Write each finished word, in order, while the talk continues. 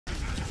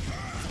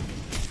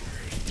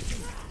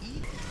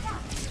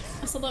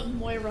saw that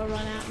Moira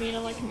run at me and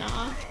I'm like,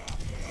 nah.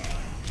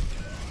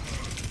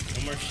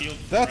 No more shield.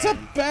 That's a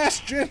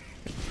bastion!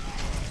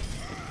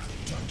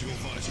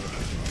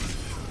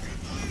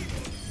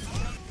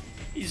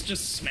 He's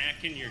just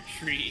smacking your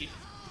tree.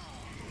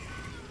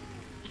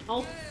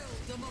 Oh.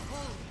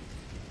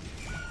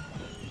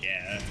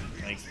 Yeah,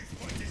 like...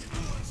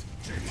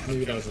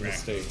 Maybe that was a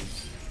mistake.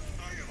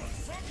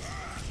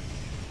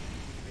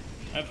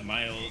 I have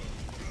my ult.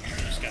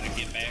 Just gotta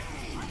get back.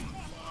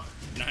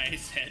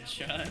 Nice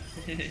headshot.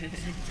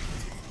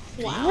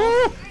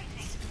 Wow.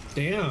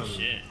 Damn.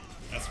 Shit.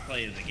 That's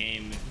play of the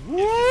game if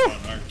you're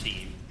on our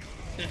team.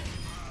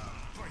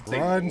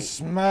 Run,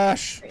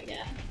 smash!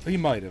 Yeah. He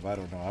might have, I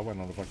don't know. I went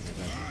on the fucking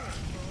event.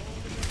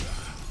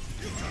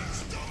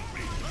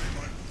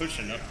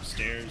 Pushing up the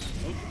stairs.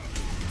 Oh,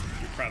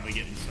 you're probably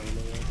getting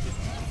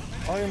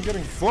solo. I am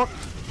getting fucked!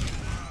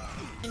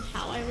 And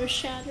how I was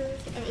shattered.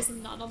 I was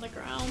not on the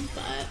ground,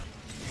 but...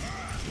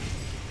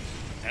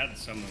 Had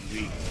someone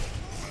weak.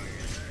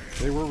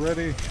 They were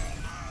ready.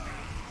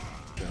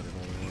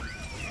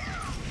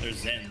 There's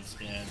Zen's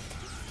dead.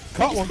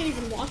 Caught I one! just can't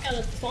even walk out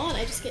of spawn.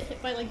 I just get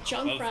hit by like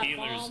junk Both rat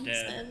healers bombs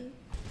dead. and...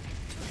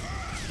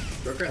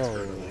 Oh,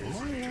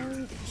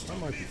 that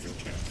might be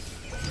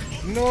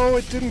good. No,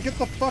 it didn't get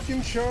the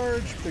fucking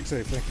charge! Big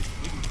save, thank you.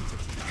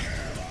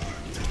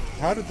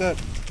 How did that...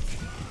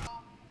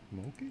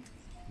 Monkey?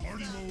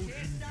 Party mode in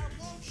game.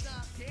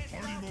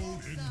 Party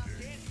mode in game.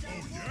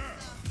 Oh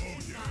yeah! Oh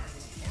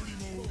yeah! Party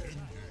mode in game.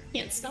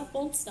 Can't stop,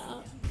 won't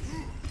stop.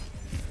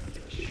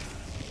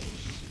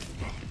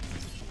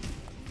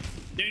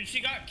 Dude, she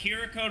got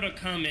Kiriko to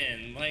come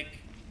in. Like,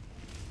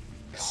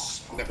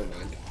 Never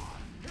mind.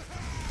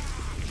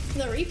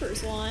 The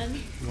Reapers won.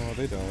 No,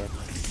 they died.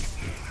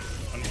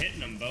 I'm hitting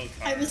them both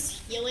I hard. was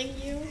healing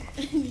you,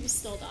 and you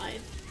still died.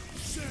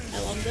 I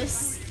love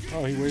this.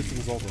 Oh, he wasted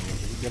his ult on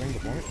us. Are we getting the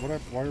point?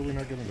 Why are we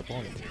not getting the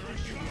point?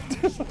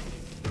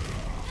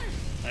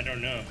 I don't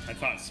know. I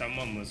thought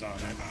someone was on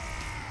it.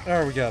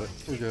 Alright, we got it.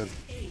 We're good.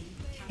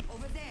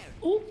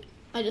 Oop!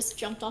 I just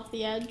jumped off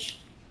the edge.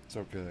 It's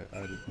okay.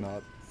 I did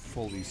not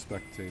fully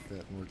spectate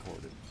that and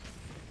record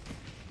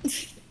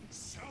it.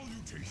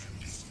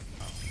 Salutations.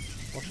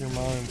 Watch your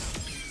minds.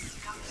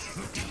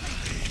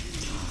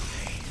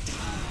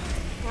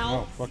 Ow.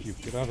 Oh, fuck you.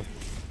 Get out of here.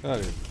 Get out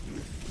of here.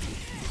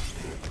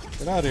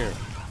 Get out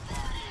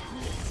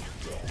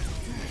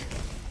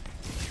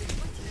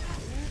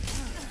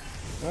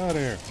of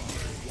here.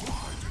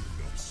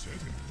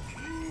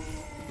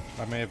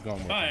 I may have gone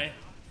with Bye.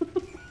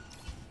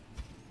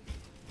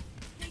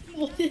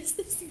 What is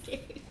this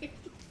game?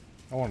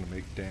 I want to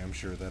make damn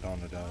sure that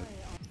Anna died.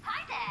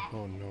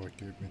 Oh no, it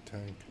gave me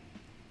tank.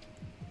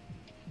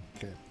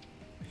 Okay,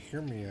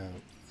 hear me out.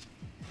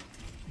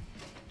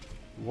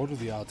 What are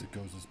the odds it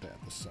goes as bad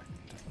the second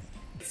time?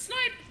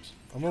 Sniped!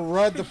 I'm gonna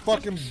ride the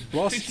fucking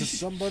bus to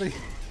somebody.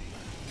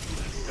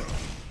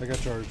 I got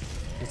charged.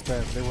 It's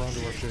bad. They were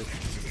under our shit.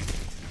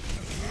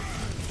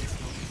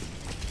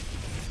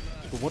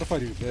 But what if I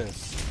do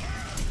this?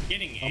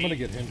 Getting I'm gonna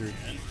get hindered.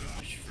 And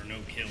push for no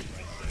kill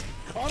right there.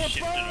 Caught a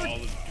Shifted bird! all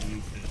of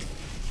doofus.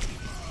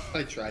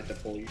 I tried to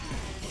pull you.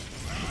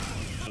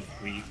 Of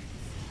weak.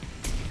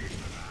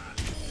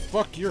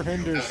 Fuck your I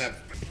hinders. have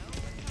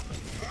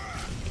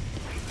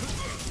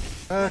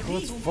Heck,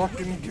 let's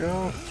fucking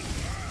go.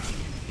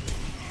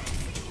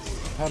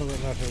 How did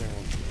that not hit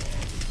anyone?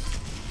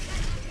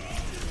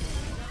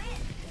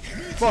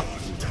 Fuck!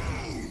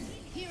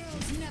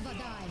 Heroes never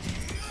die.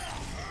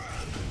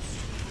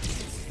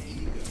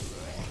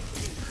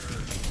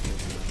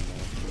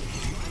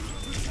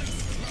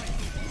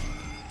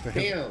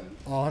 Damn.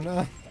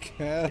 Anna,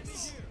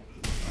 Cass.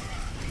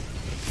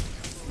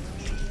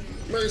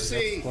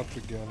 Mercy. Left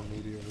again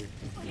immediately.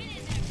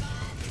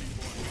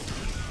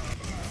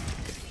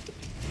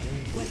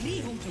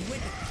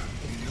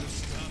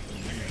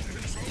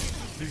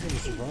 He's gonna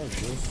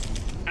survive this.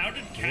 How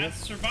did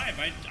Cass survive?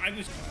 I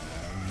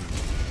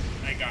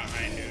got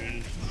high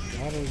noon.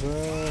 Out of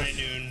High this.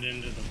 nooned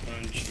into the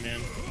punch,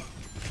 man.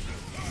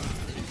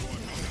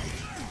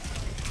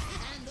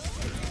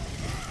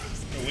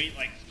 Wait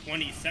like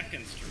 20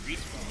 seconds to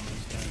respawn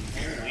this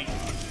time.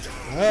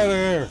 Holy. Out of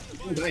here.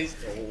 Nice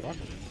goal. Fuck.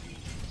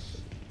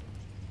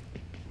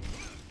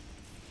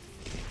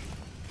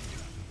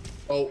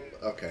 Oh,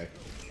 okay.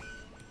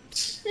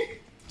 It's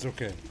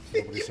okay.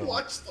 Nobody You saw it.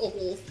 watched the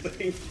whole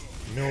thing.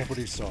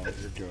 Nobody saw it.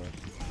 You're good.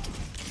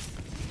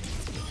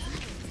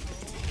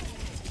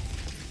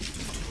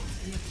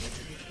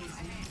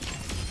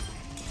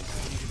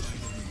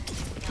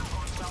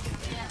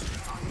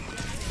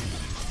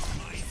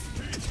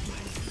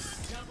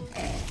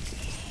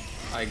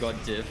 I got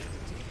diff.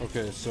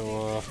 Okay,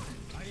 so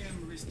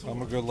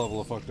I'm a good level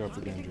of fucked up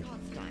for danger.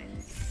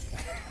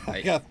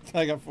 I got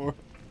 4.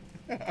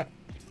 I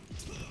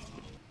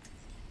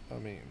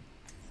mean,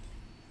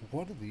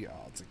 what are the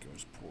odds it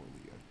goes poorly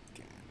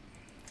again?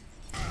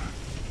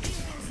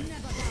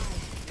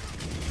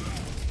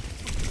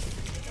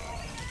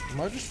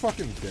 Am I just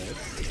fucking dead?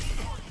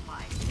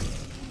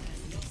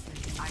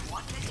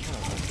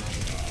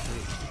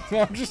 Oh,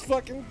 I'm just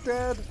fucking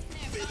dead.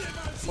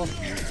 Fuck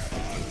you.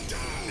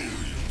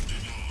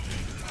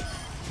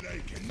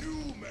 Like a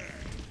new man.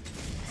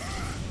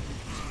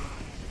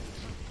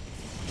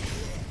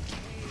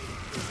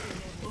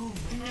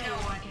 No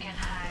one can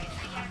hide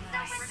from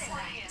my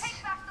sight.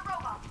 Take back the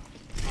robot.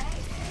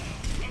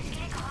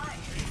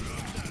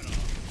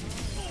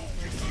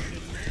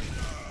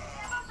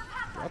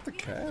 Got the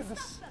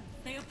cast.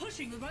 They are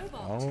pushing the I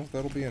robot. don't know if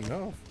that'll be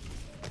enough.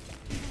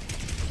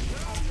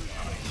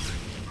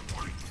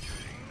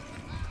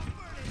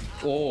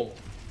 Oh,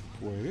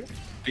 Wait.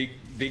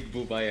 big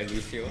boo by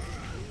Lucio.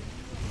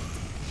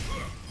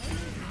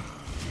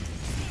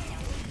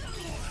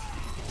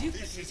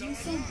 This is our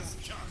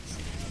last chance.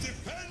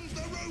 Defend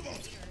the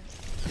robot.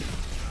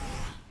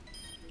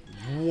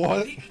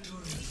 What?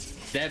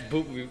 That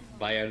boop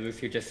by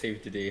Lucio just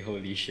saved today.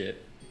 Holy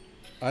shit.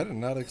 I did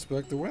not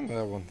expect to win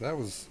that one. That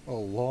was a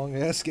long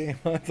ass game.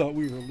 I thought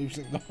we were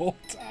losing the whole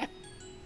time.